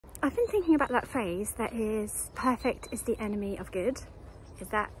I've been thinking about that phrase that is, perfect is the enemy of good. Is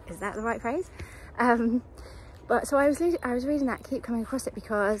that the right phrase? But so I was reading that, keep coming across it,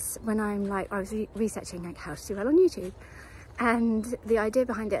 because when I was researching like how to do well on YouTube, and the idea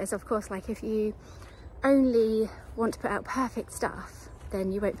behind it is, of course, like if you only want to put out perfect stuff,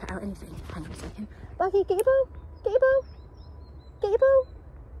 then you won't put out anything. Hang on a second. Bucky, get your ball, get your ball, get your ball.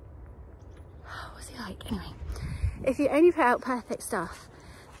 What's he like? Anyway, if you only put out perfect stuff,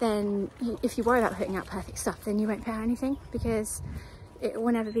 then if you worry about putting out perfect stuff, then you won't put out anything, because it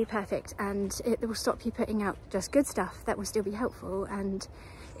will never be perfect, and it will stop you putting out just good stuff that will still be helpful and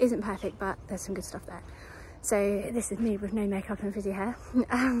isn't perfect, but there's some good stuff there. So this is me with no makeup and frizzy hair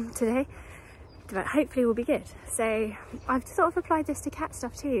today, but hopefully will be good. So I've sort of applied this to cat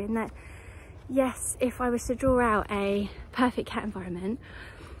stuff too, in that yes, if I was to draw out a perfect cat environment,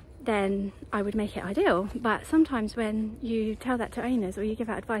 then I would make it ideal. But sometimes when you tell that to owners, or you give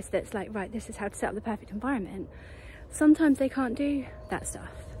out advice that's like, right, this is how to set up the perfect environment, sometimes they can't do that stuff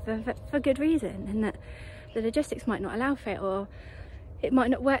for good reason, and that the logistics might not allow for it, or it might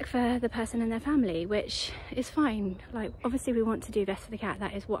not work for the person and their family, which is fine. Like, obviously we want to do best for the cat,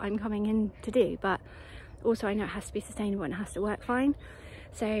 that is what I'm coming in to do, but also I know it has to be sustainable and it has to work fine.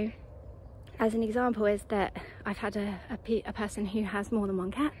 So as an example is that I've had a person who has more than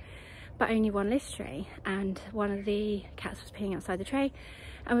one cat but only one litter tray, and one of the cats was peeing outside the tray,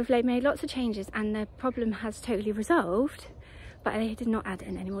 and we've made lots of changes and the problem has totally resolved, but they did not add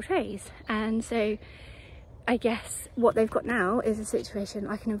in any more trays. And so I guess what they've got now is a situation,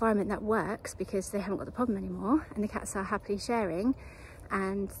 like an environment that works, because they haven't got the problem anymore and the cats are happily sharing,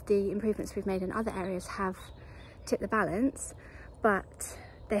 and the improvements we've made in other areas have tipped the balance, but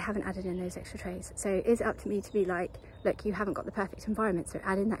they haven't added in those extra trays. So is it up to me to be like, look, you haven't got the perfect environment, so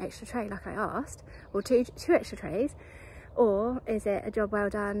add in that extra tray like I asked, or two extra trays? Or is it a job well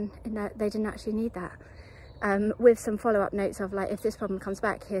done in that they didn't actually need that? With some follow-up notes of like, if this problem comes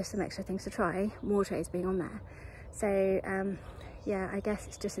back, here's some extra things to try, more trays being on there. So yeah, I guess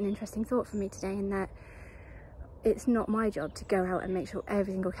it's just an interesting thought for me today, in that it's not my job to go out and make sure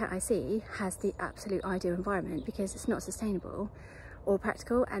every single cat I see has the absolute ideal environment, because it's not sustainable or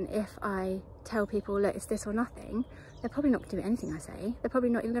practical. And if I tell people, look, it's this or nothing, they're probably not going to do anything I say. They're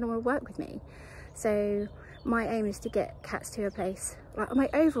probably not even going to want to work with me. So my aim is to get cats to a place, like my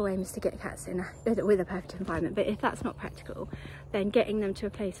overall aim is to get cats in with a perfect environment, but if that's not practical, then getting them to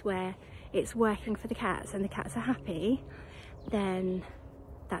a place where it's working for the cats and the cats are happy, then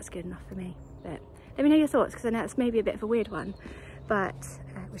that's good enough for me. But let me know your thoughts, because I know it's maybe a bit of a weird one, but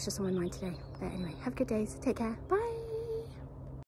it was just on my mind today. But anyway, have good days, take care, bye.